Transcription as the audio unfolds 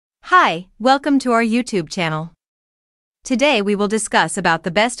Hi, welcome to our YouTube channel. Today we will discuss about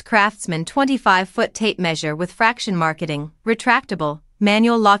the best CRAFTSMAN 25-foot tape measure with fraction marketing, retractable,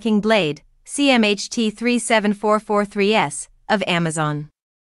 manual locking blade, CMHT 37443S, of Amazon.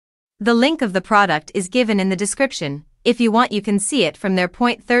 The link of the product is given in the description. If you want you can see it from their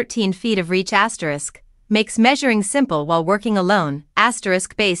 0.13 feet of reach asterisk, makes measuring simple while working alone,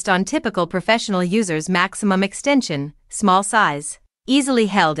 asterisk based on typical professional users maximum extension, small size. Easily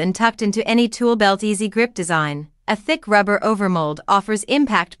held and tucked into any tool belt easy grip design. A thick rubber overmold offers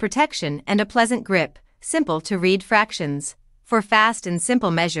impact protection and a pleasant grip, simple to read fractions. For fast and simple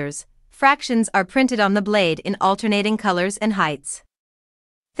measures, fractions are printed on the blade in alternating colors and heights.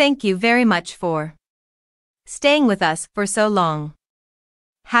 Thank you very much for staying with us for so long.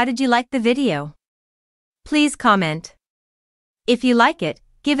 How did you like the video? Please comment. If you like it,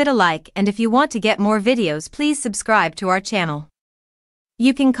 give it a like, and if you want to get more videos please subscribe to our channel.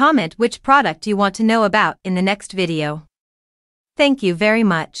 You can comment which product you want to know about in the next video. Thank you very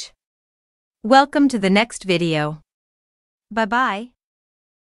much. Welcome to the next video. Bye-bye.